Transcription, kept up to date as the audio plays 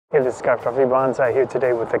Hey, this is Scott Coffee Bonsai here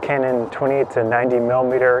today with the Canon 28 to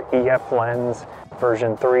 90mm EF lens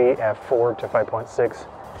version 3 f4 to 5.6.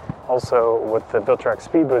 Also with the Viltrox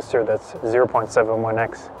speed booster that's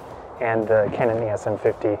 0.71x and the Canon EOS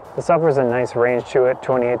M50. This offers a nice range to it,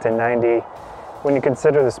 28 to 90. When you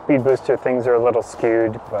consider the speed booster, things are a little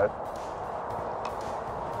skewed, but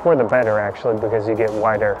for the better actually, because you get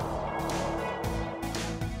wider.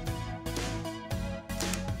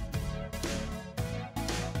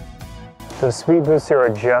 The speed booster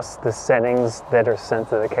adjusts the settings that are sent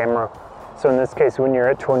to the camera. So in this case, when you're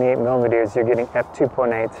at 28mm, you're getting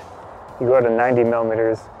f2.8. You go to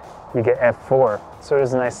 90mm, you get f4. So it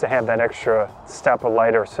is nice to have that extra step of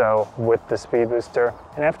light or so with the speed booster.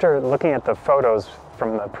 And after looking at the photos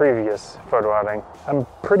from the previous photo outing, I'm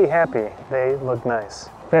pretty happy. They look nice.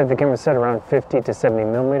 I have the camera set around 50 to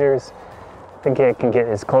 70mm. I think it can get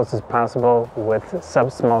as close as possible with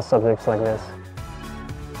small subjects like this.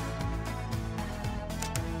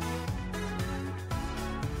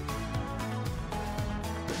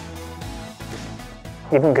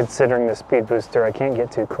 Even considering the speed booster, I can't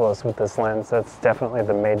get too close with this lens. That's definitely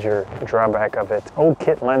the major drawback of it. Old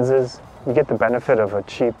kit lenses, you get the benefit of a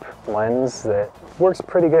cheap lens that works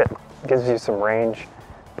pretty good. It gives you some range,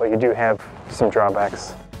 but you do have some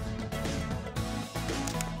drawbacks.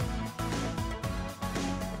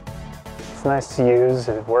 It's nice to use,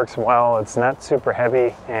 it works well, it's not super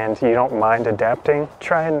heavy, and you don't mind adapting.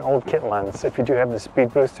 Try an old kit lens. If you do have the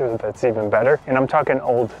speed booster, that's even better. And I'm talking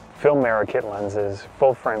old film mirror kit lenses,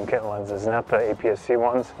 full frame kit lenses, not the APS-C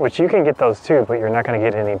ones, which you can get those too, but you're not going to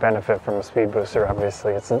get any benefit from a speed booster,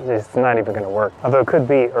 obviously. It's not even going to work. Although it could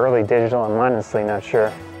be early digital, I'm honestly not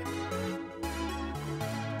sure.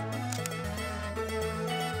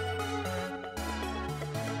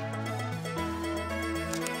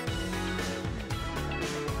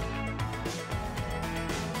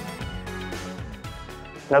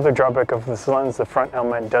 Another drawback of this lens, the front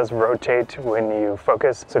element does rotate when you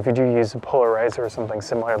focus. So if you do use a polarizer or something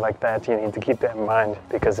similar like that, you need to keep that in mind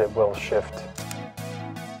because it will shift.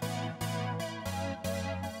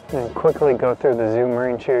 And quickly go through the zoom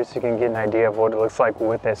range here so you can get an idea of what it looks like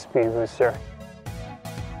with that speed booster.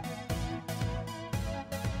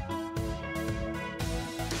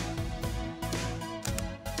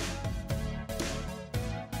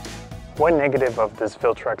 One negative of this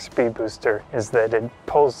Viltrox speed booster is that it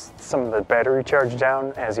pulls some of the battery charge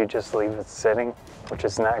down as you just leave it sitting, which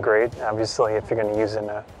is not great. Obviously, if you're going to use it in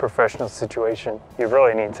a professional situation, you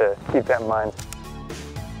really need to keep that in mind.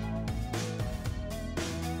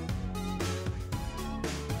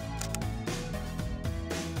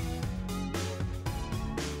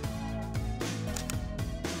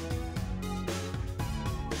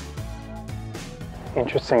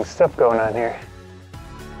 Interesting stuff going on here.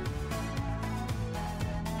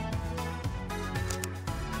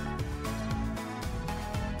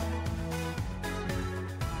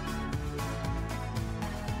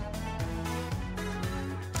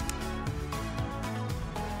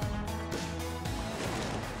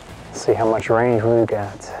 See how much range we've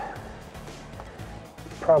got.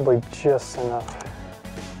 Probably just enough.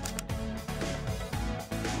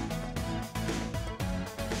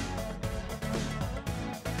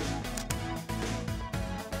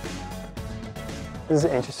 This is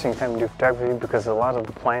an interesting time to do photography because a lot of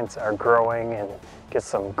the plants are growing and get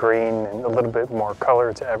some green and a little bit more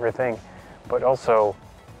color to everything, but also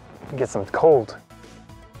get some cold.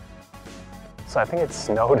 So I think it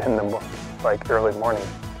snowed in the early morning.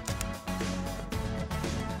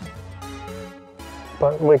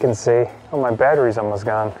 But we can see, oh, my battery's almost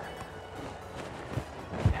gone.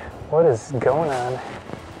 What is going on?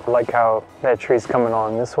 I like how that tree's coming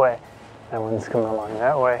along this way, that one's coming along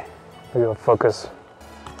that way. We'll focus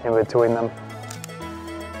in between them.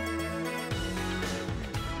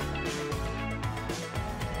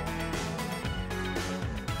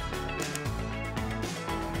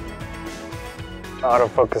 The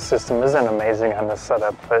autofocus system isn't amazing on this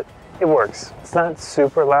setup, but it works. It's not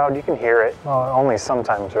super loud, you can hear it. Well, only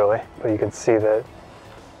sometimes really, but you can see that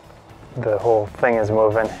the whole thing is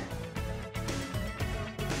moving.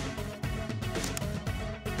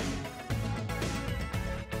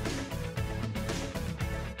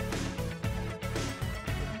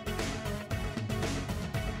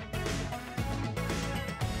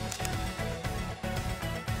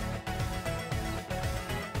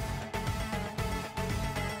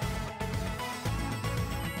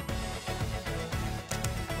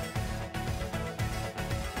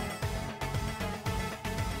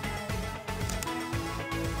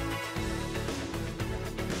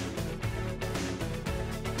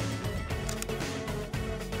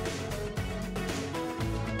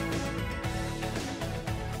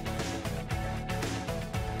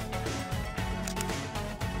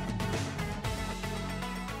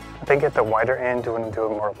 think at the wider end, when I'm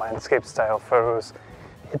doing more landscape style photos,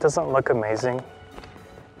 it doesn't look amazing.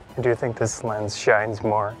 I do think this lens shines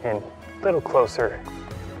more in a little closer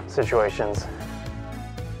situations.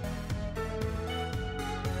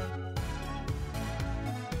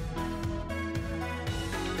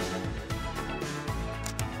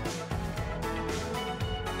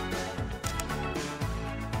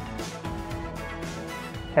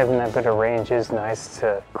 Having that bit of range is nice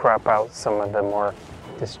to crop out some of the more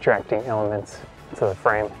distracting elements to the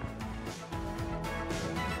frame.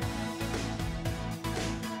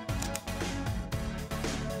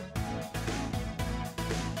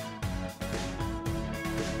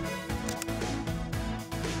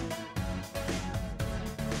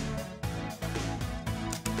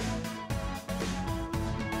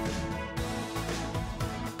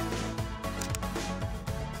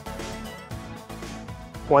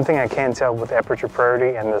 One thing I can tell with aperture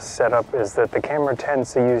priority and this setup is that the camera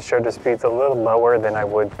tends to use shutter speeds a little lower than I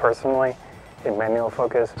would personally in manual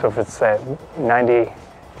focus. So if it's at 90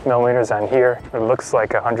 millimeters on here, it looks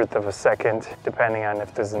like 1/100th of a second, depending on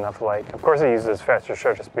if there's enough light. Of course, it uses faster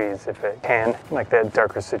shutter speeds if it can, like that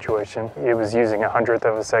darker situation. It was using 1/100th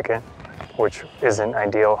of a second, which isn't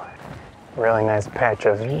ideal. Really nice patch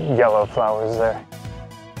of yellow flowers there.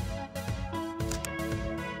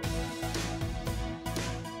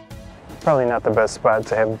 Probably not the best spot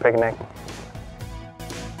to have a picnic.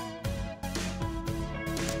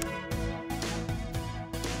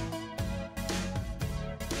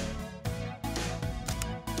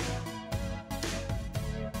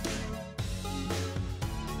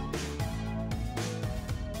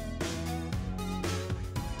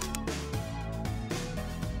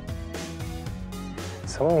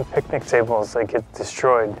 So many picnic tables that get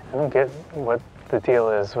destroyed. I don't get what the deal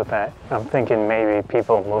is with that. I'm thinking maybe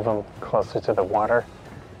people move them closer to the water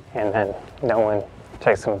and then no one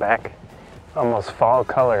takes them back. Almost fall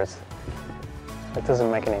colors. That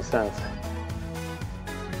doesn't make any sense.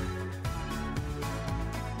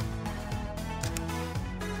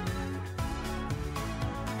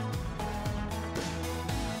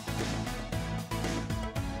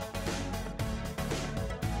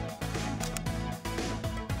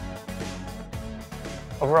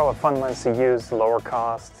 Overall, a fun lens to use, lower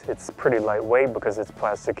cost. It's pretty lightweight because it's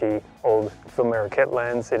plasticky, old Filmora kit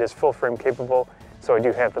lens. It is full frame capable, so I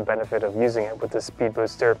do have the benefit of using it with the speed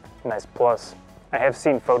booster. Nice plus. I have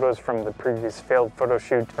seen photos from the previous failed photo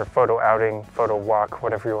shoot or photo outing, photo walk,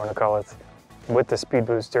 whatever you want to call it, with the speed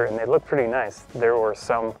booster, and they look pretty nice. There were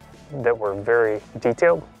some that were very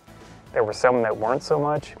detailed. There were some that weren't so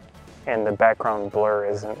much. And the background blur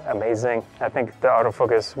isn't amazing. I think the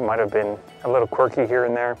autofocus might have been a little quirky here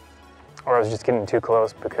and there, or I was just getting too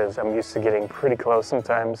close because I'm used to getting pretty close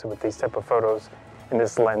sometimes with these type of photos, and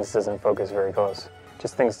this lens doesn't focus very close.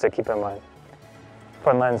 Just things to keep in mind.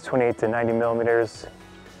 Fun lens, 28 to 90 millimeters,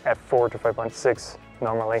 f4 to 5.6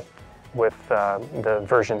 normally, with the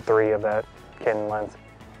version 3 of that Canon lens.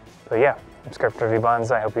 But yeah, I'm Scarf Bonds.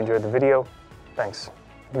 I hope you enjoyed the video. Thanks.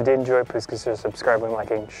 If you did enjoy, please consider subscribing,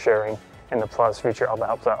 liking, sharing, and the plus feature. All that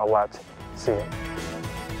helps out a lot. See you.